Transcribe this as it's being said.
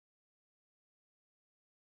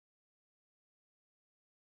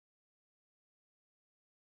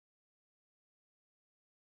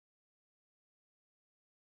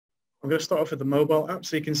I'm going to start off with the mobile app.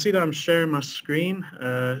 So you can see that I'm sharing my screen.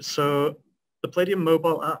 So the Palladium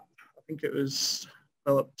Mobile App, I think it was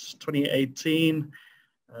developed 2018.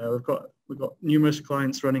 We've got numerous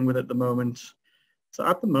clients running with it at the moment. So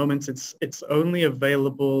at the moment, it's only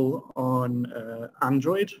available on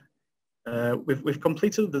Android. We've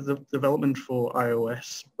completed the development for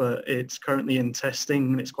iOS, but it's currently in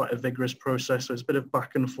testing, and it's quite a vigorous process. So it's a bit of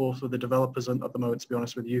back and forth with the developers at the moment, to be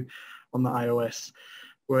honest with you, on the iOS.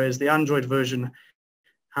 Whereas the Android version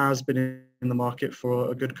has been in the market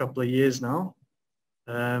for a good couple of years now.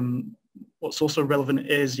 What's also relevant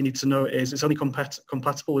is you need to know is it's only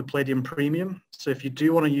compatible with Palladium Premium. So if you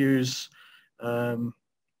do want to use the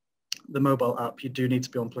mobile app, you do need to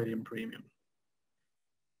be on Palladium Premium.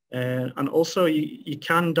 And also you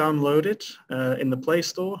can download it in the Play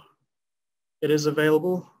Store. It is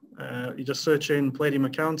available. You just search in Palladium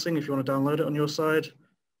Accounting if you want to download it on your side.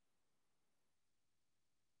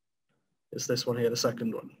 It's this one here, the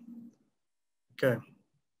second one. Okay.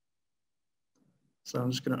 So I'm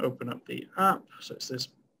just going to open up the app. So it's this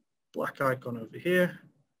black icon over here.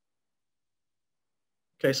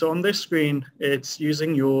 Okay, so on this screen, it's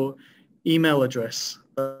using your email address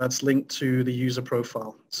that's linked to the user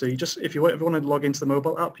profile. So if you want to log into the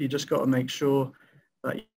mobile app, you just got to make sure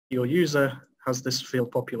that your user has this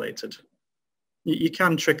field populated. You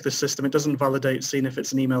can trick the system. It doesn't validate seeing if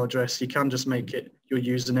it's an email address. You can just make it your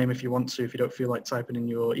username if you want to, if you don't feel like typing in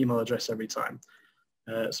your email address every time.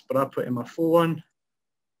 But I'll put in my full one.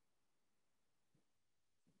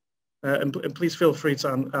 And please feel free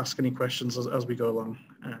to ask any questions as we go along.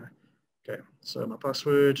 Okay, so my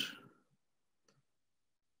password.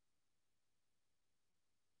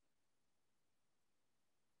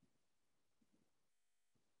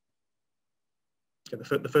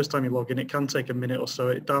 Okay, the first time you log in, it can take a minute or so.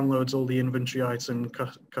 It downloads all the inventory item,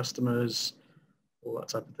 customers, all that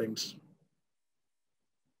type of things.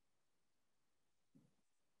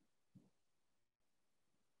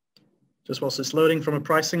 Just whilst it's loading from a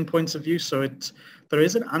pricing point of view, so there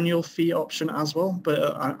is an annual fee option as well,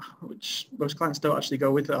 but which most clients don't actually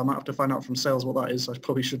go with it. I might have to find out from sales what that is. I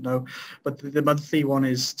probably should know, but the monthly one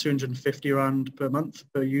is 250 Rand per month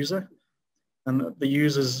per user, and the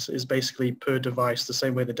users is basically per device, the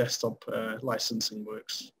same way the desktop licensing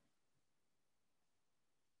works.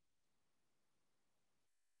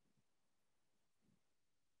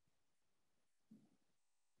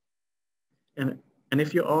 And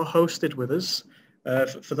if you are hosted with us,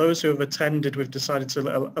 for those who have attended, we've decided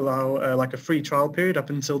to allow like a free trial period up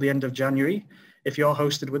until the end of January. If you are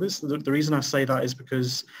hosted with us, the reason I say that is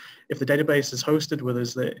because if the database is hosted with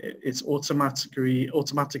us, it's automatically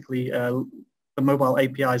the mobile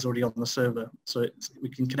API is already on the server. So we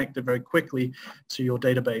can connect it very quickly to your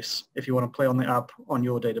database if you want to play on the app on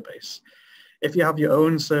your database. If you have your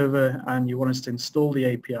own server and you want us to install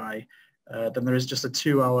the API, then there is just a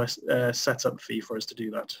 2-hour setup fee for us to do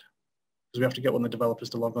that, because we have to get one of the developers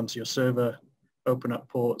to log onto your server, open up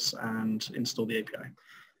ports, and install the API.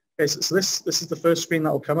 Okay, so this is the first screen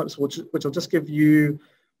that will come up, which will just give you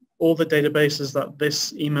all the databases that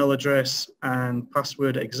this email address and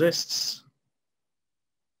password exists.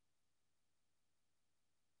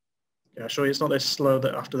 Yeah, sure, it's not this slow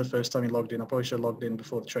that after the first time you logged in. I probably should have logged in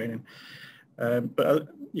before the training. But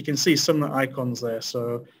you can see some of the icons there.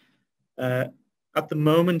 So at the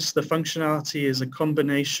moment, the functionality is a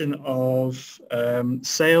combination of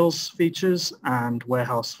sales features and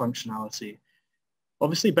warehouse functionality.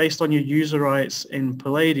 Obviously, based on your user rights in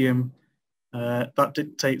Palladium, that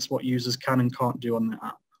dictates what users can and can't do on the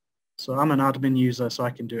app. So I'm an admin user, so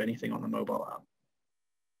I can do anything on the mobile app.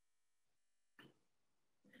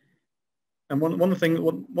 And one of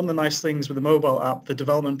the nice things with the mobile app, the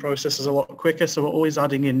development process is a lot quicker, so we're always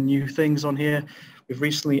adding in new things on here. We've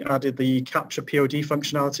recently added the capture POD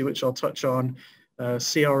functionality, which I'll touch on.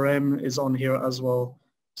 CRM is on here as well.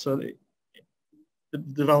 So the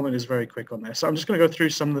development is very quick on there. So I'm just going to go through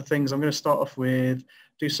some of the things. I'm going to start off with,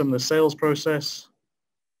 do some of the sales process.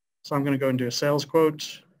 So I'm going to go and do a sales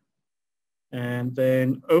quote. And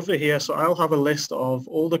then over here, so I'll have a list of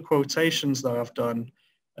all the quotations that I've done.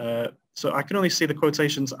 So I can only see the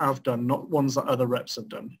quotations I've done, not ones that other reps have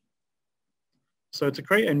done. So to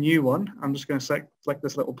create a new one, I'm just going to select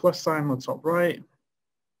this little plus sign on the top right.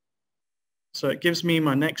 So it gives me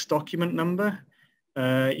my next document number.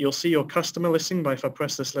 You'll see your customer listing by if I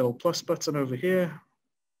press this little plus button over here.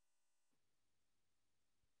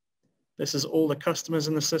 This is all the customers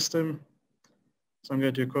in the system. So I'm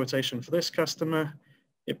going to do a quotation for this customer.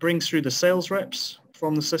 It brings through the sales reps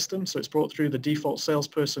from the system. So it's brought through the default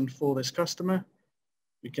salesperson for this customer.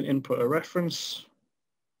 We can input a reference,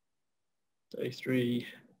 day 3,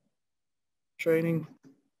 training.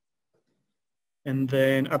 And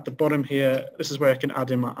then at the bottom here, this is where I can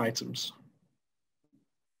add in my items.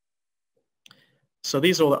 So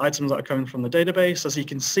these are all the items that are coming from the database. As you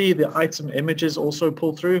can see, the item images also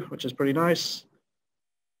pull through, which is pretty nice.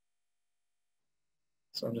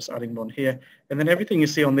 So I'm just adding one here. And then everything you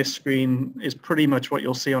see on this screen is pretty much what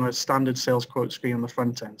you'll see on a standard sales quote screen on the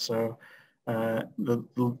front end. So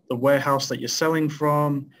the warehouse that you're selling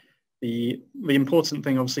from, the important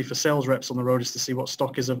thing obviously for sales reps on the road is to see what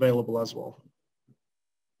stock is available as well.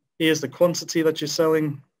 Here's the quantity that you're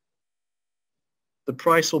selling. The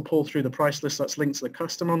price will pull through the price list that's linked to the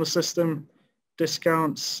customer on the system,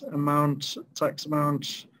 discounts, amount, tax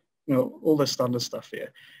amount, you know, all the standard stuff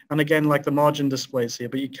here. And again, like the margin displays here,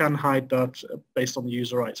 but you can hide that based on the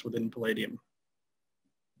user rights within Palladium.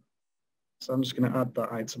 So I'm just going to add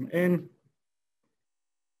that item in.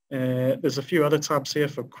 There's a few other tabs here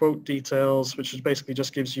for quote details, which is basically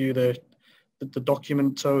just gives you the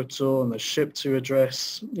document total and the ship to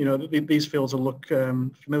address. You know, these fields will look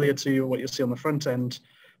familiar to you, what you'll see on the front end,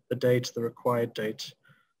 the date, the required date.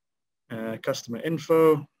 Customer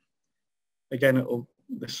info. Again,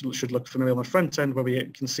 this should look familiar on the front end where we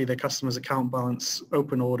can see the customer's account balance,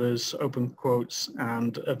 open orders, open quotes,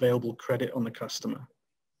 and available credit on the customer.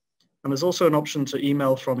 And there's also an option to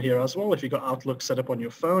email from here as well if you've got Outlook set up on your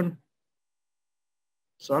phone.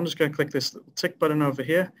 So I'm just going to click this tick button over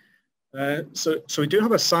here. So we do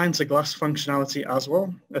have a sign to glass functionality as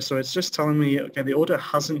well. So it's just telling me, okay, the order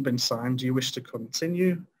hasn't been signed. Do you wish to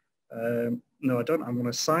continue? No, I don't. I'm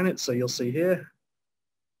going to sign it. So you'll see here.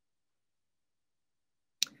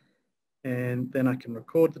 And then I can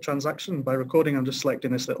record the transaction. By recording, I'm just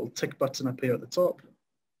selecting this little tick button up here at the top.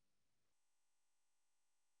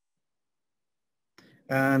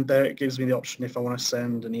 And there it gives me the option if I want to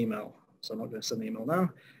send an email. So I'm not going to send an email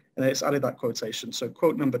now. And it's added that quotation. So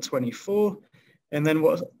quote number 24. And then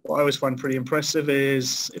what I always find pretty impressive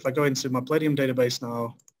is if I go into my Palladium database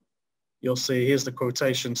now, you'll see here's the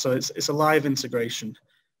quotation. So it's a live integration.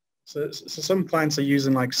 So some clients are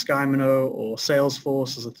using like Skymino or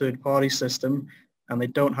Salesforce as a third-party system, and they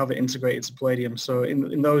don't have it integrated to Palladium. So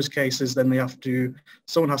in those cases, then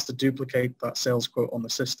someone has to duplicate that sales quote on the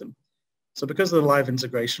system. So because of the live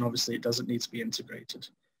integration, obviously it doesn't need to be integrated.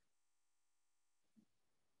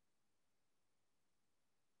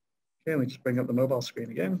 Okay, let me just bring up the mobile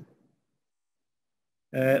screen again.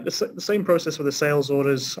 The same process with the sales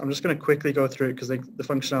orders. I'm just going to quickly go through it because the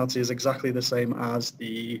functionality is exactly the same as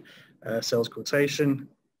the sales quotation.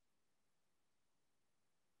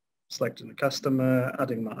 Selecting the customer,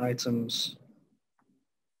 adding my items,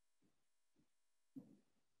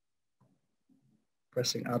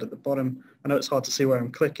 pressing add at the bottom. I know it's hard to see where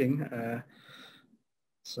I'm clicking,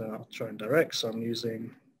 so I'll try and direct. So I'm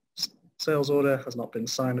using sales order, has not been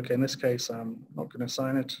signed. Okay, in this case, I'm not going to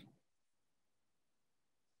sign it.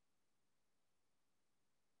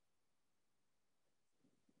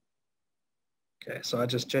 Okay, so I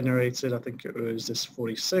just generated, I think it was this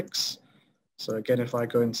 46. So again, if I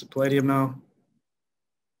go into Palladium now,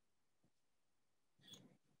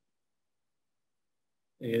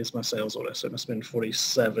 here's my sales order. So it must have been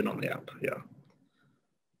 47 on the app, yeah.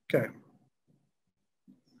 Okay.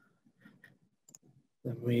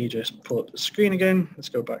 Then we just pull up the screen again. Let's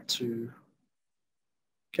go back to,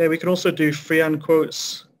 okay, we can also do freehand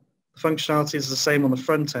quotes. The functionality is the same on the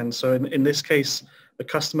front end. So in this case, the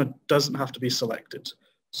customer doesn't have to be selected.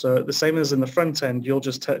 So the same as in the front end, you'll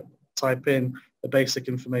just type in the basic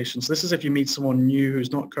information. So this is if you meet someone new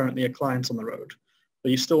who's not currently a client on the road, but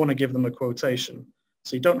you still want to give them a quotation.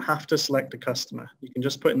 So you don't have to select the customer. You can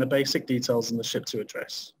just put in the basic details in the ship to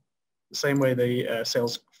address. The same way the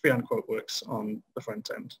sales freehand quote works on the front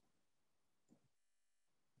end.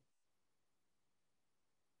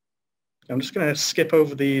 I'm just going to skip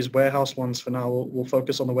over these warehouse ones for now. We'll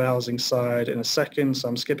focus on the warehousing side in a second. So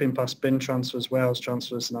I'm skipping past bin transfers, warehouse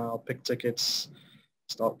transfers now, pick tickets,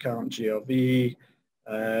 stock count, GRV.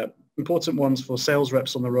 Important ones for sales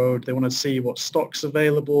reps on the road. They want to see what stock's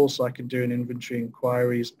available, so I can do an inventory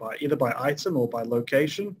inquiries by either by item or by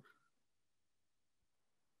location.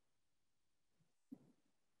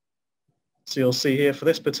 So you'll see here for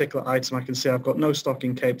this particular item, I can see I've got no stock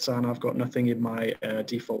in Cape Town. I've got nothing in my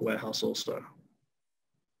default warehouse also.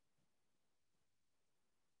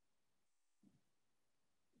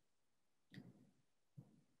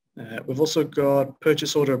 We've also got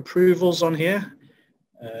purchase order approvals on here.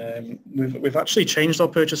 We've actually changed our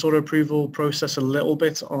purchase order approval process a little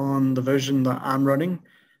bit on the version that I'm running.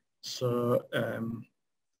 So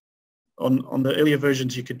on the earlier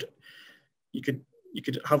versions, you could you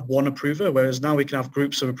could have one approver, whereas now we can have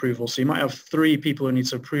groups of approval. So you might have 3 people who need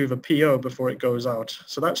to approve a PO before it goes out.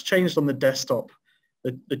 So that's changed on the desktop.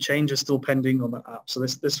 The change is still pending on the app. So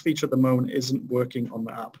this feature at the moment isn't working on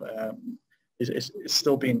the app. It's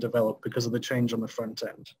still being developed because of the change on the front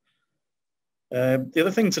end. The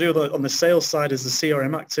other thing to do on the sales side is the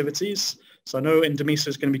CRM activities. So I know Indemisa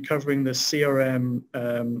is going to be covering the CRM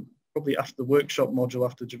probably after the workshop module,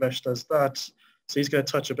 after Javesh does that. So he's going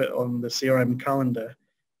to touch a bit on the CRM calendar.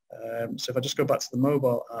 So if I just go back to the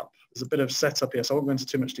mobile app, there's a bit of setup here. So I won't go into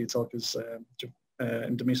too much detail because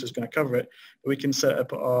Indemisa is going to cover it. But we can set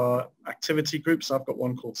up our activity groups. I've got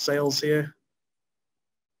one called sales here.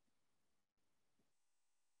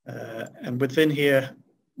 And within here,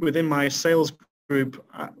 within my sales group,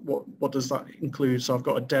 what does that include? So I've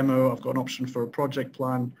got a demo, I've got an option for a project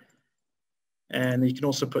plan, and you can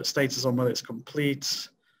also put status on whether it's complete.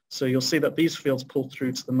 So you'll see that these fields pull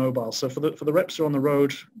through to the mobile. So for the reps who are on the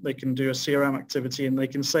road, they can do a CRM activity and they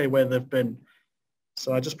can say where they've been.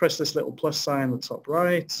 So I just press this little plus sign in the top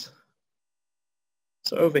right.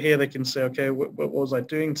 So over here they can say, okay, what was I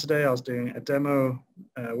doing today? I was doing a demo.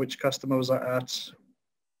 Which customer was I at?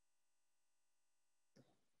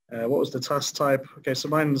 What was the task type? Okay, so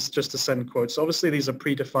mine's just to send quotes. Obviously, these are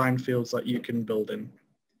predefined fields that you can build in.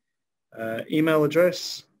 Email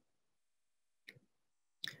address.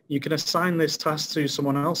 You can assign this task to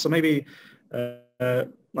someone else. So maybe,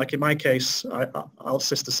 like in my case, I'll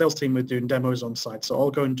assist the sales team with doing demos on site. So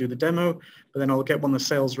I'll go and do the demo, but then I'll get one of the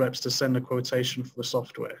sales reps to send a quotation for the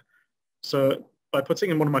software. So by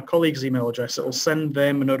putting in one of my colleagues' email address, it will send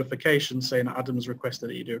them a notification saying Adam's requested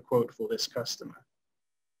that you do a quote for this customer.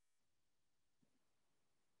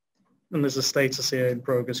 And there's a status here in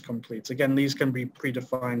progress complete. Again, these can be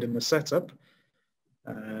predefined in the setup.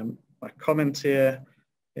 My comment here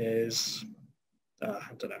is, I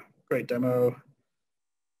don't know, great demo.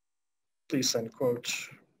 Please send quote.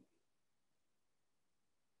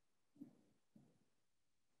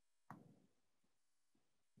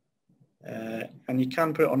 And you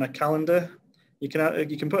can put it on a calendar. You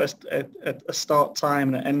can put a start time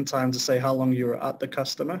and an end time to say how long you were at the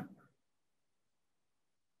customer.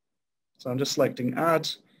 So I'm just selecting add,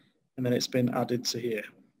 and then it's been added to here.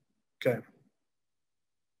 Okay.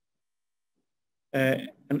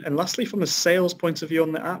 And lastly, from a sales point of view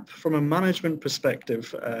on the app, from a management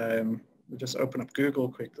perspective, we'll just open up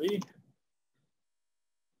Google quickly.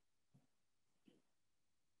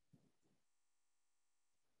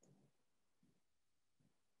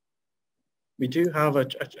 We do have a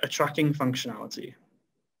tracking functionality.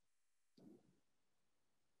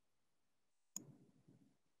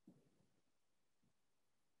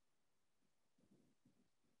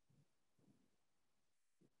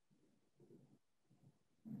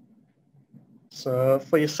 So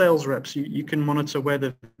for your sales reps, you can monitor where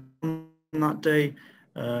they've been that day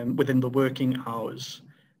within the working hours.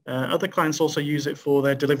 Other clients also use it for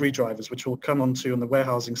their delivery drivers, which we'll come onto on the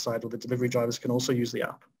warehousing side, where the delivery drivers can also use the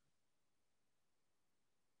app.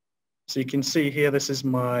 So you can see here, this is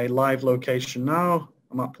my live location now.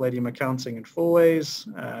 I'm at Palladium Accounting in 4 ways.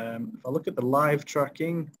 If I look at the live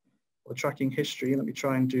tracking or tracking history, let me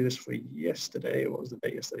try and do this for yesterday. What was the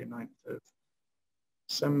date yesterday? 9th of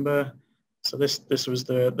December. So this was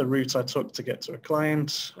the route I took to get to a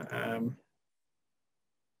client.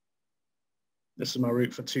 This is my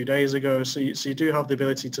route for 2 days ago. So you do have the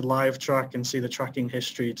ability to live track and see the tracking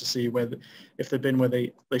history to see whether if they've been where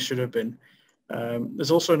they should have been. There's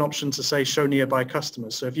also an option to say show nearby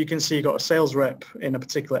customers. So if you can see you've got a sales rep in a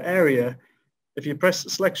particular area, if you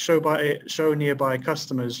select show nearby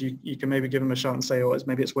customers, you can maybe give them a shout and say, oh,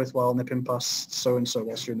 maybe it's worthwhile nipping past so-and-so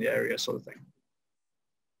whilst you're in the area, sort of thing.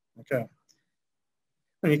 Okay.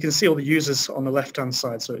 And you can see all the users on the left-hand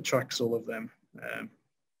side, so it tracks all of them.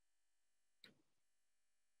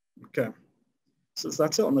 Okay. So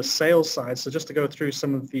that's it on the sales side. So just to go through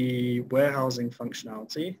some of the warehousing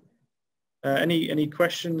functionality. Any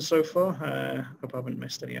questions so far? Hope I haven't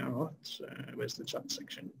missed any out. Where's the chat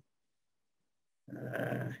section?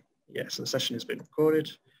 Yeah, so the session has been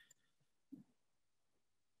recorded.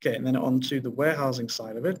 Okay, and then on to the warehousing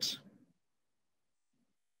side of it.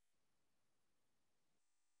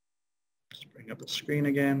 Just bring up the screen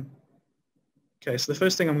again. Okay, so the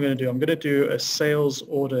first thing I'm going to do a sales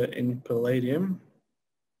order in Palladium.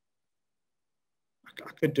 I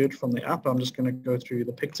could do it from the app. I'm just going to go through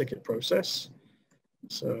the pick ticket process.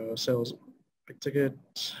 So sales pick ticket.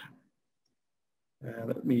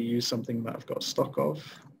 Let me use something that I've got stock of.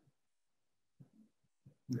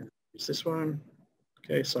 Use this one.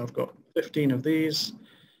 Okay, so I've got 15 of these.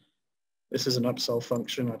 This is an upsell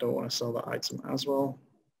function. I don't want to sell that item as well.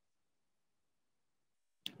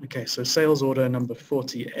 Okay, so sales order number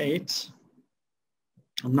 48.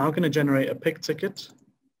 I'm now going to generate a pick ticket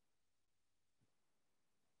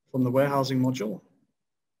from the warehousing module.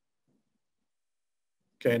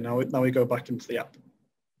 Okay, now we go back into the app.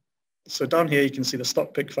 So down here, you can see the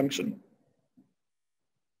stock pick function.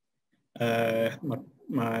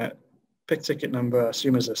 My pick ticket number, I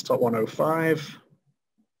assume is this top 105.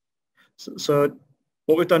 So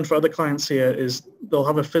what we've done for other clients here is they'll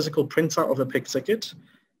have a physical printout of the pick ticket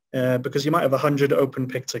because you might have 100 open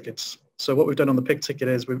pick tickets. So what we've done on the pick ticket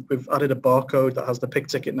is we've added a barcode that has the pick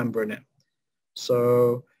ticket number in it.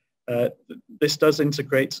 So this does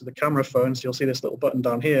integrate to the camera phone. So you'll see this little button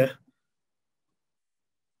down here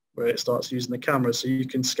where it starts using the camera, so you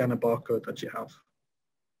can scan a barcode that you have.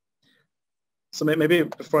 So maybe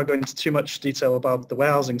before I go into too much detail about the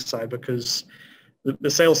warehousing side, because the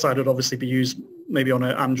sales side would obviously be used maybe on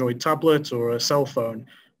an Android tablet or a cell phone,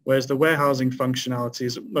 whereas the warehousing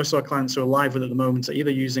functionalities, most of our clients who are live with at the moment are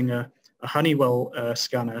either using a Honeywell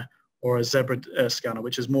scanner or a Zebra scanner,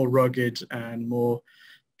 which is more rugged and more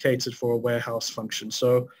catered for a warehouse function.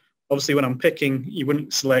 So obviously when I'm picking, you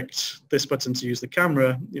wouldn't select this button to use the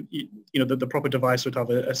camera. You know, the proper device would have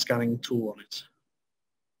a scanning tool on it.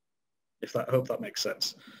 I hope that makes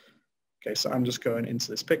sense. Okay, so I'm just going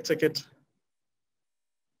into this pick ticket.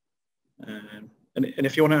 And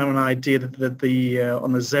if you want to have an idea that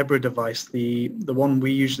on the Zebra device, the one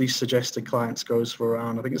we usually suggest to clients goes for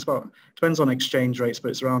around, I think it's about, depends on exchange rates,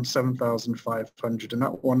 but it's around 7,500. And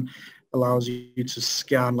that one allows you to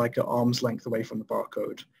scan like an arm's length away from the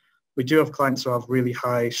barcode. We do have clients who have really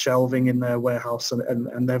high shelving in their warehouse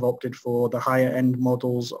and they've opted for the higher end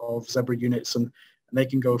models of Zebra units, and they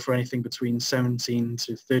can go for anything between 17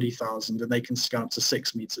 to 30,000 and they can scan up to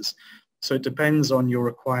 6 meters. So it depends on your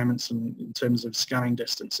requirements in terms of scanning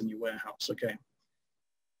distance in your warehouse, okay?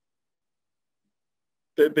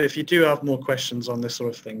 But if you do have more questions on this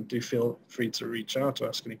sort of thing, do feel free to reach out or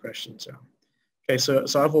ask any questions. Yeah. Okay, so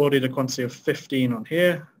I've ordered a quantity of 15 on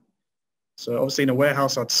here. So obviously in a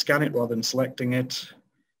warehouse, I'd scan it rather than selecting it.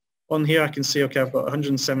 On here, I can see, okay, I've got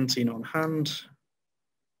 117 on hand.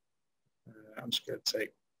 I'm just going to take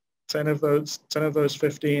 10 of those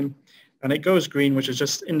 15. And it goes green, which is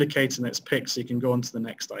just indicating it's picked, so you can go on to the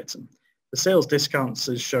next item. The sales discounts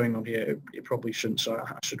is showing on here. It probably shouldn't, so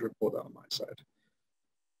I should report that on my side.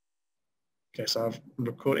 Okay, so I've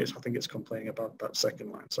recorded, I think it's complaining about that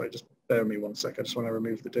second line. Sorry, just bear with me 1 sec. I just want to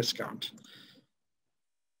remove the discount.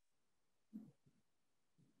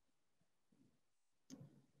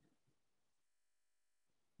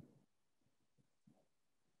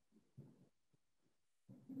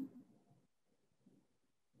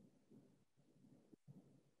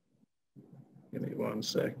 Give me 1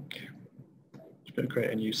 sec. Just going to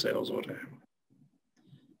create a new sales order.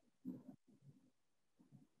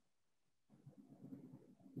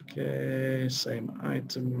 Okay, same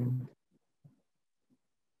item.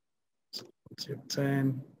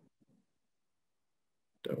 10.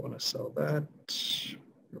 Don't want to sell that.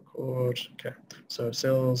 Record. Okay, so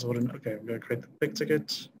sales order. Okay, I'm going to create the pick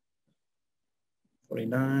ticket.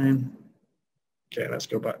 49. Okay, let's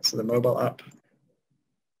go back to the mobile app.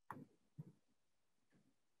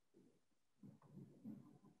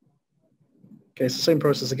 Okay, it's the same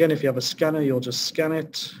process again. If you have a scanner, you'll just scan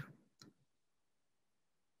it.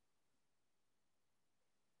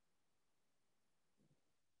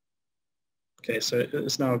 Okay, so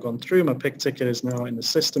it's now gone through. My pick ticket is now in the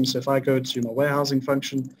system. So if I go to my warehousing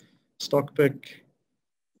function, stock pick,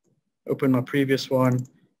 open my previous one,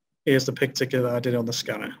 here's the pick ticket that I did on the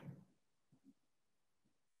scanner.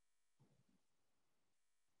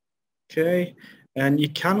 Okay, and you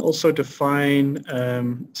can also define,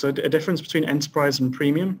 so a difference between enterprise and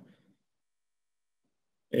premium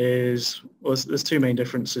is, well, there's two main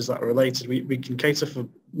differences that are related. We can cater for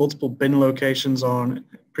multiple bin locations on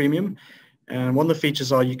premium. And one of the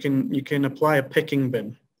features are you can apply a picking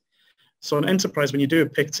bin. So on enterprise, when you do a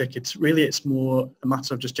pick ticket, it's more a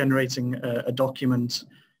matter of just generating a document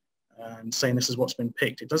and saying this is what's been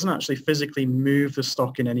picked. It doesn't actually physically move the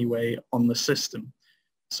stock in any way on the system.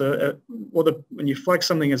 So when you flag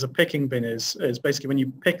something as a picking bin is basically when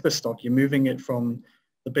you pick the stock, you're moving it from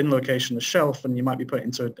the bin location, the shelf, and you might be put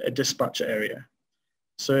into a dispatch area.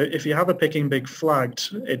 So if you have a picking bin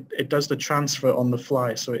flagged, it does the transfer on the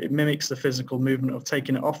fly. So it mimics the physical movement of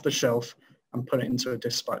taking it off the shelf and put it into a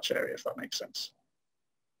dispatch area, if that makes sense.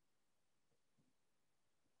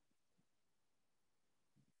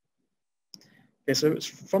 Okay, so it's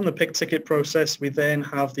from the pick ticket process, we then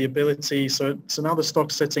have the ability, so now the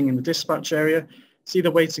stock's sitting in the dispatch area. It's either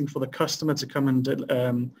waiting for the customer to come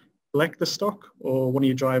and collect the stock or one of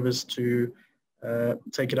your drivers to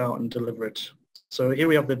take it out and deliver it. So here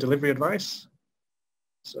we have the delivery advice.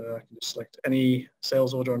 So I can just select any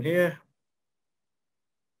sales order on here.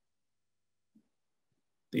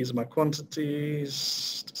 These are my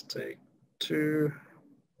quantities. Just take 2.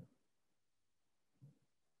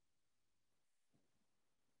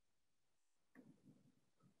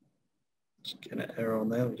 Just get an error on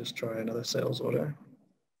there. Let me just try another sales order.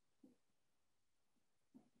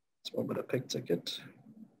 It's one with a pig ticket.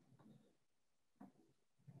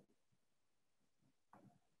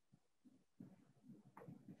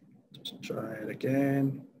 Just try it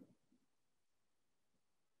again.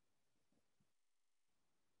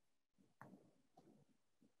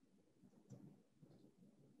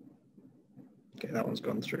 Okay, that one's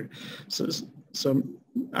gone through. So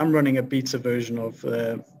I'm running a beta version of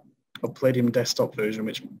Palladium desktop version,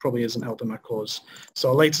 which probably isn't helping my cause. So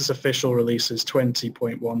our latest official release is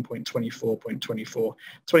 20.1.24.24.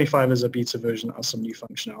 25 is a beta version that has some new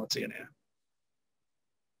functionality in here.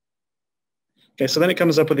 Okay, so then it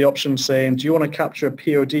comes up with the option saying, do you want to capture a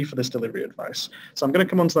POD for this delivery advice? So I'm going to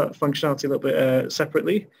come onto that functionality a little bit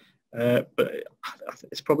separately, but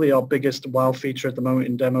it's probably our biggest wow feature at the moment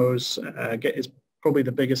in demos. It's probably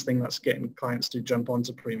the biggest thing that's getting clients to jump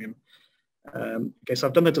onto Premium. Okay, so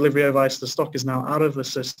I've done the delivery advice. The stock is now out of the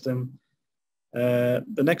system.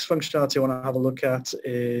 The next functionality I want to have a look at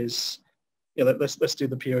is, let's do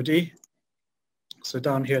the POD. So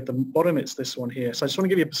down here at the bottom, it's this one here. So I just want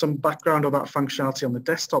to give you some background on that functionality on the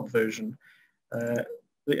desktop version.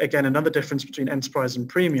 Again, another difference between Enterprise and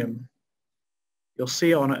Premium. You'll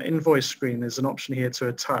see on an invoice screen, there's an option here to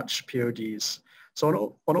attach PODs.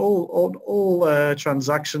 So on all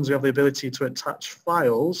transactions, we have the ability to attach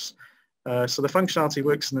files. So the functionality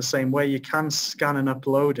works in the same way. You can scan and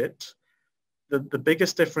upload it. The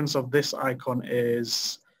biggest difference of this icon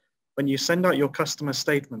is when you send out your customer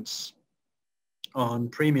statements on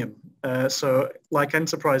Premium. So like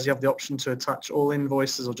Enterprise, you have the option to attach all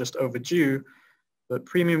invoices or just overdue, but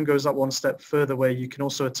Premium goes up one step further where you can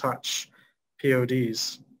also attach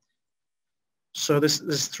PODs. So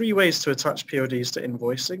there's 3 ways to attach PODs to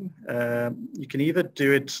invoicing. You can either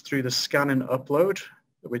do it through the scan and upload,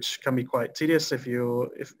 which can be quite tedious if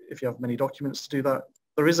you have many documents to do that.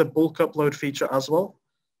 There is a bulk upload feature as well,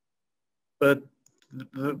 but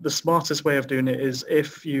the smartest way of doing it is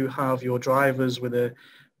if you have your drivers with a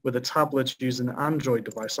tablet using an Android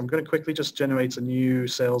device. I'm going to quickly just generate a new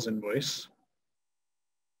sales invoice.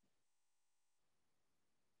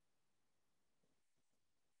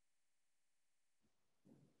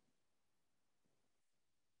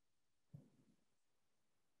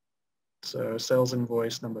 So sales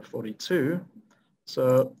invoice number 42.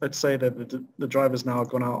 So let's say that the driver's now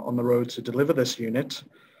gone out on the road to deliver this unit.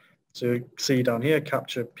 So see down here,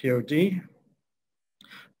 capture POD.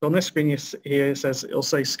 So on this screen here, it'll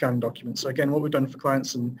say scan document. So again, what we've done for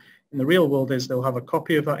clients in the real world is they'll have a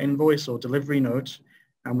copy of that invoice or delivery note,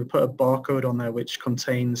 and we put a barcode on there which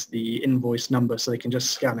contains the invoice number so they can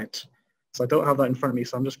just scan it. So I don't have that in front of me,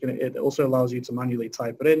 so I'm just going to, it also allows you to manually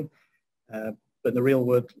type it in, but in the real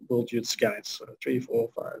world you'd scan it. So 3, 4,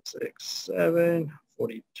 5, 6, 7,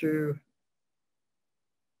 42.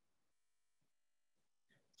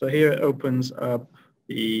 So here it opens up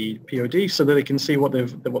the POD so that they can see what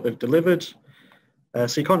they've delivered.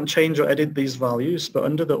 So you can't change or edit these values, but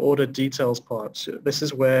under the order details part, this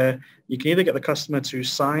is where you can either get the customer to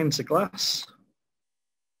sign to glass.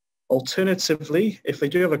 Alternatively, if they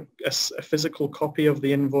do have a physical copy of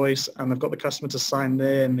the invoice and they've got the customer to sign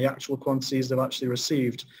there and the actual quantities they've actually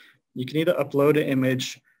received, you can either upload an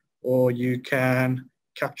image or you can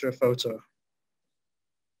capture a photo.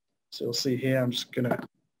 So you'll see here, I'm just going to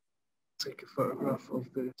take a photograph of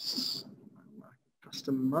this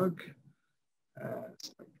custom mug.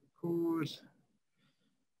 Select record,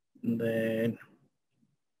 and then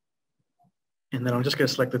I'm just going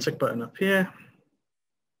to select the tick button up here,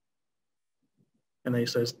 and then it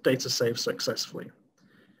says data saved successfully.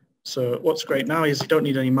 So what's great now is you don't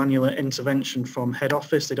need any manual intervention from head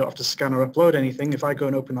office. They don't have to scan or upload anything. If I go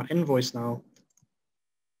and open that invoice now,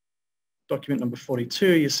 document number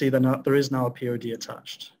 42, you see that there is now a POD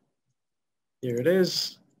attached. Here it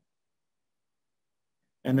is.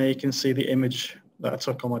 And there you can see the image that I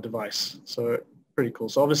took on my device. So pretty cool.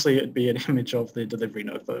 So obviously it'd be an image of the delivery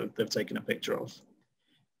note that they've taken a picture of.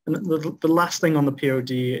 And the last thing on the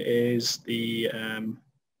POD is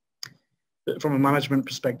from a management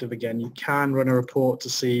perspective, again, you can run a report to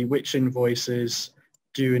see which invoices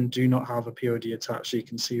do and do not have a POD attached, so you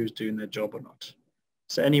can see who's doing their job or not.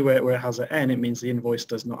 So anywhere where it has an N, it means the invoice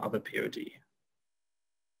does not have a POD.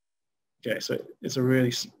 Okay, so it's a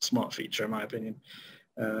really smart feature in my opinion.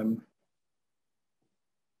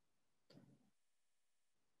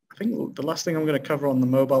 I think the last thing I'm going to cover on the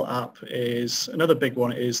mobile app is another big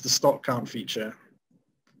one is the stock count feature.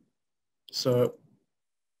 So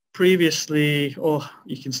previously, or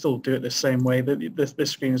you can still do it the same way, but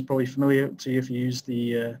this screen is probably familiar to you if you use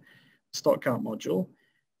the stock count module,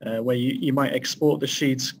 where you might export the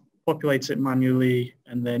sheets, populate it manually,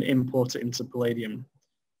 and then import it into Palladium.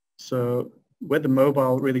 So where the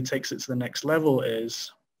mobile really takes it to the next level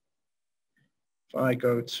is, if I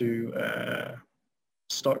go to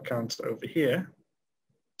stock count over here,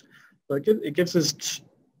 so it gives us,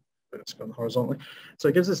 it's gone horizontally, so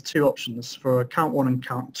it gives us two options for count 1 and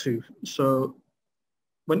count 2. So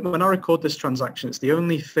when I record this transaction, it's the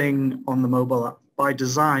only thing on the mobile app by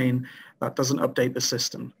design that doesn't update the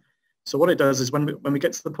system. So what it does is when we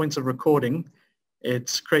get to the point of recording,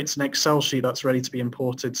 it creates an Excel sheet that's ready to be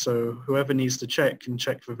imported. So whoever needs to check can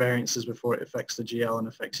check for variances before it affects the GL and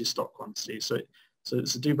affects your stock quantity. So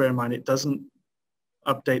do bear in mind, it doesn't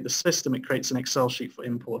update the system, it creates an Excel sheet for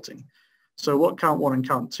importing. So what count 1 and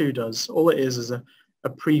count 2 does, all it is a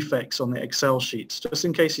prefix on the Excel sheet. Just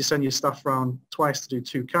in case you send your staff around twice to do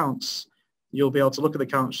 2 counts, you'll be able to look at the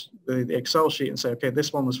counts, the Excel sheet and say, okay,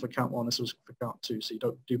 this one was for count 1, this was for count 2, so you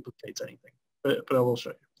don't duplicate anything. But I will show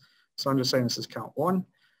you. So I'm just saying this is count 1.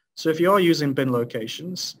 So if you are using bin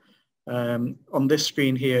locations, on this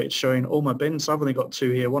screen here, it's showing all my bins. So I've only got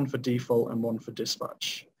 2 here, one for default and one for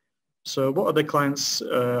dispatch. So what other clients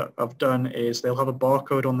have done is they'll have a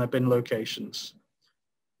barcode on their bin locations.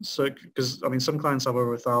 So, because I mean, some clients have over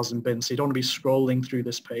 1,000 bins, so you don't want to be scrolling through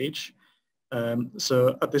this page.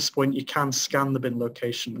 So at this point, you can scan the bin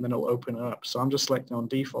location and then it'll open it up. So I'm just selecting on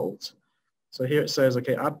default. So here it says,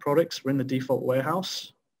 okay, add products, we're in the default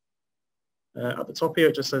warehouse. At the top here,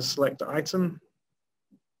 it just says select item.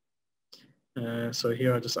 So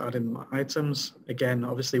here I just add in my items. Again,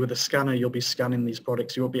 obviously with a scanner, you'll be scanning these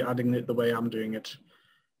products. You won't be adding it the way I'm doing it.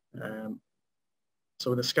 So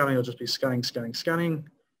with a scanner, you'll just be scanning, scanning, scanning.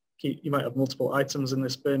 You might have multiple items in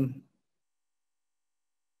this bin.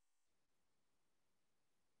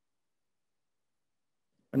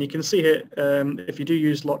 And you can see here, if you do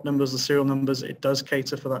use lot numbers or serial numbers, it does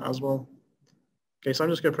cater for that as well. Okay, so I'm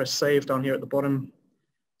just going to press save down here at the bottom.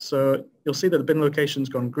 So you'll see that the bin location's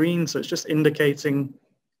gone green, so it's just indicating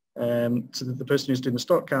to the person who's doing the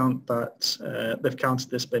stock count that they've counted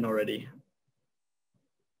this bin already.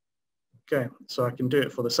 Okay, so I can do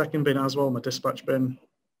it for the second bin as well, my dispatch bin.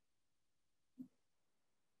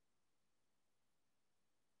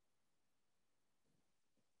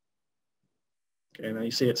 Okay, and then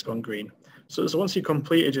you see it's gone green. So once you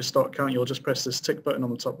completed your stock count, you'll just press this tick button on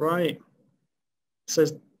the top right. It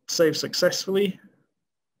says save successfully.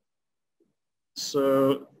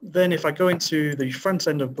 So then if I go into the front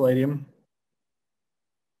end of Palladium,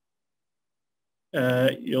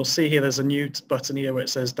 you'll see here there's a new button here where it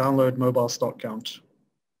says download mobile stock count.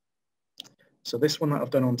 So this one that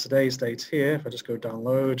I've done on today's date here, if I just go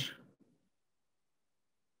download,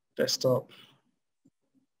 desktop,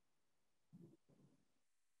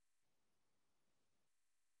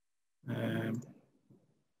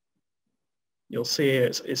 you'll see here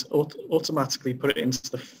it's automatically put it into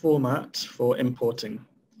the format for importing.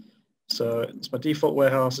 So it's my default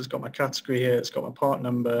warehouse, it's got my category here, it's got my part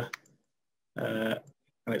number, and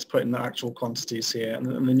it's putting the actual quantities here. And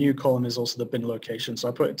the new column is also the bin location. So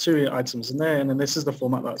I put 2 items in there, and then this is the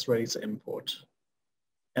format that's ready to import.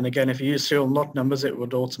 And again, if you use serial lot numbers, it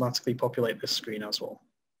would automatically populate this screen as well.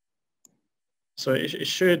 So it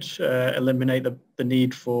should eliminate the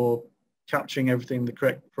need for capturing everything the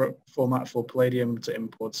correct format for Palladium to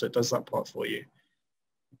import, so it does that part for you.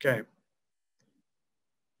 Okay.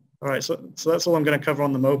 All right, so that's all I'm going to cover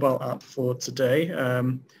on the mobile app for today.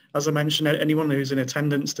 As I mentioned, anyone who's in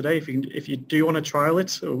attendance today, if you do want to trial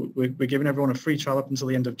it, we're giving everyone a free trial up until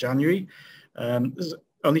the end of January. This is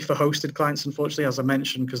only for hosted clients, unfortunately, as I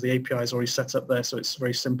mentioned, because the API is already set up there, so it's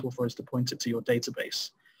very simple for us to point it to your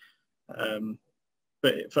database.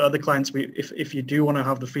 But for other clients, if you do want to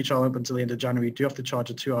have the free trial up until the end of January, you do have to charge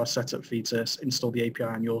a 2-hour setup fee to install the API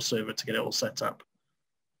on your server to get it all set up.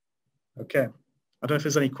 Okay. I don't know if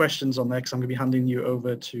there's any questions on there, because I'm going to be handing you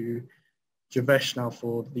over to Javesh now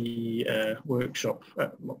for the workshop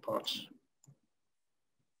part.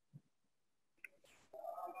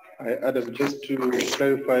 Adam, just to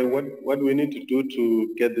clarify, what do we need to do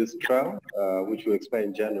to get this trial, which will expire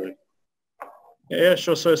in January? Yeah,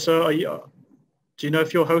 sure. So do you know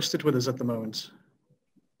if you're hosted with us at the moment?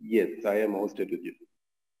 Yes, I am hosted with you.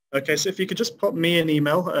 Okay, so if you could just pop me an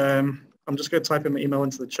email. I'm just going to type in my email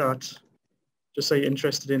into the chat. Just say you're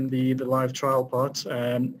interested in the live trial part.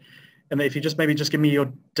 And if you maybe just give me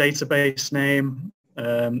your database name,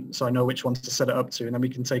 so I know which ones to set it up to, and then we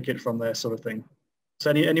can take it from there, sort of thing. So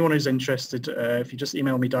anyone who's interested, if you just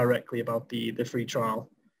email me directly about the free trial,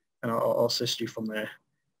 and I'll assist you from there.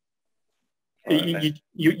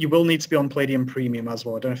 You will need to be on Palladium Premium as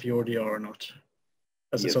well. I don't know if you already are or not,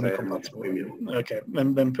 as it's only compatible. Okay,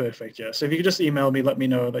 then perfect. Yeah. So if you could just email me, let me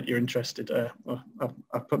know that you're interested.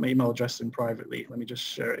 I've put my email address in privately. Let me just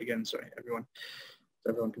share it again. Sorry, everyone. So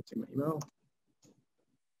everyone can see my email.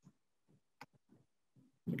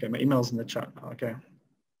 Okay, my email's in the chat. Okay.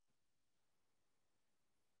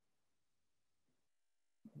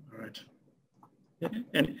 All right.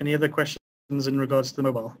 Any other questions in regards to the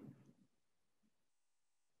mobile?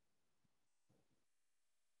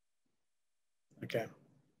 Okay.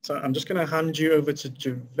 So I'm just going to hand you over to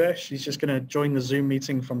Javesh. He's just going to join the Zoom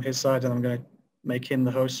meeting from his side, and I'm going to make him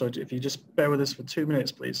the host. So if you just bear with us for 2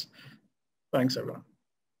 minutes, please. Thanks, everyone.